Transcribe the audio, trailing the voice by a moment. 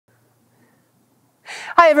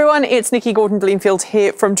everyone, it's Nikki Gordon-Bloomfield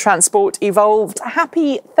here from Transport Evolved.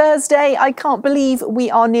 Happy Thursday. I can't believe we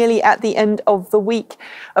are nearly at the end of the week.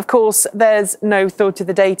 Of course, there's no thought of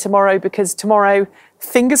the day tomorrow because tomorrow,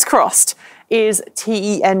 fingers crossed, is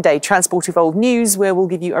TEN Day, Transport Evolved News, where we'll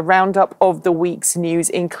give you a roundup of the week's news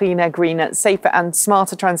in cleaner, greener, safer and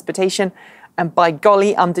smarter transportation. And by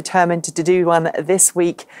golly, I'm determined to do one this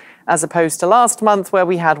week, as opposed to last month where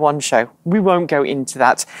we had one show. We won't go into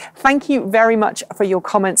that. Thank you very much for your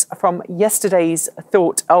comments from yesterday's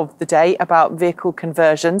thought of the day about vehicle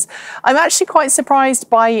conversions. I'm actually quite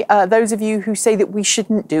surprised by those of you who say that we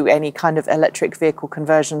shouldn't do any kind of electric vehicle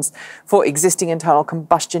conversions for existing internal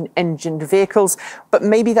combustion engined vehicles, but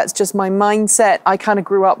maybe that's just my mindset. I kind of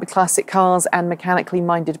grew up with classic cars and mechanically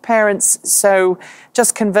minded parents, so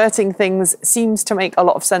just converting things seems to make a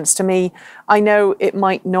lot of sense to me. I know it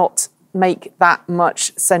might not make that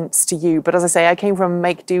much sense to you, but as I say, I came from a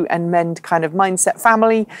make, do and mend kind of mindset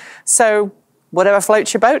family, so whatever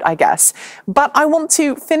floats your boat, I guess. But I want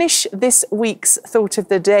to finish this week's Thought of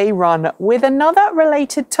the Day run with another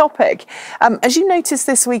related topic. As you noticed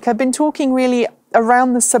this week, I've been talking really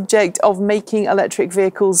around the subject of making electric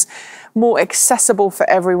vehicles more accessible for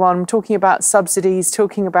everyone. I'm talking about subsidies,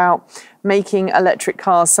 talking about making electric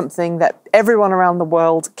cars something that everyone around the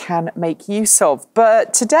world can make use of.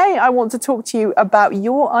 But today I want to talk to you about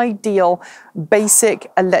your ideal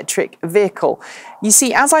basic electric vehicle. You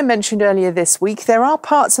see, as I mentioned earlier this week, there are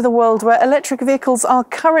parts of the world where electric vehicles are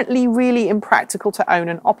currently really impractical to own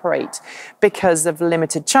and operate because of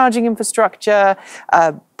limited charging infrastructure,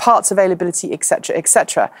 parts availability, etc.,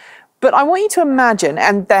 etc. But I want you to imagine,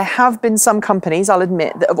 and there have been some companies, I'll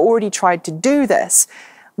admit, that have already tried to do this,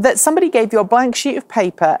 that somebody gave you a blank sheet of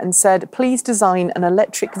paper and said, please design an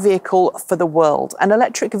electric vehicle for the world, an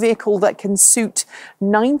electric vehicle that can suit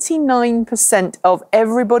 99% of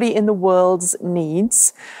everybody in the world's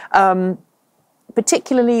needs,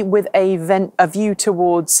 particularly with a view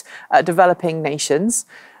towards developing nations.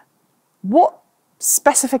 What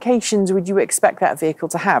specifications would you expect that vehicle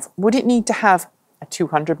to have? Would it need to have a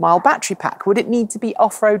 200-mile battery pack? Would it need to be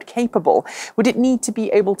off-road capable? Would it need to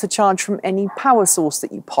be able to charge from any power source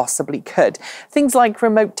that you possibly could? Things like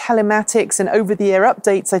remote telematics and over-the-air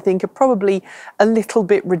updates, I think, are probably a little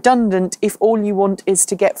bit redundant if all you want is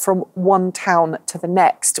to get from one town to the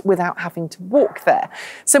next without having to walk there.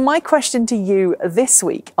 So my question to you this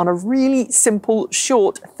week on a really simple,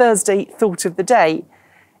 short Thursday Thought of the Day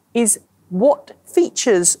is, what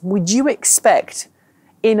features would you expect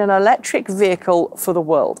in an electric vehicle for the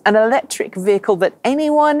world? An electric vehicle that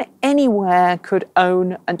anyone, anywhere could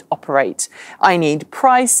own and operate. I need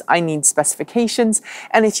price, I need specifications,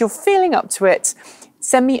 and if you're feeling up to it,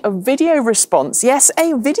 send me a video response. Yes,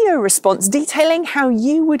 a video response detailing how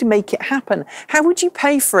you would make it happen. How would you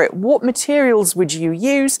pay for it? What materials would you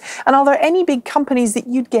use? And are there any big companies that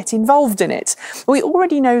you'd get involved in it? We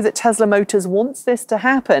already know that Tesla Motors wants this to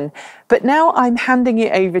happen, but now I'm handing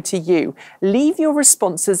it over to you. Leave your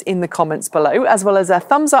responses in the comments below, as well as a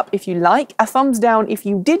thumbs up if you like, a thumbs down if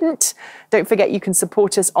you didn't. Don't forget you can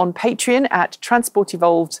support us on Patreon at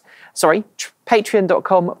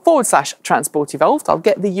patreon.com/Transport Evolved. I'll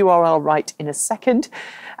get the URL right in a second.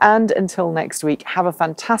 And until next week, have a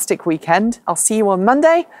fantastic weekend. I'll see you on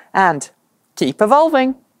Monday and keep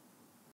evolving.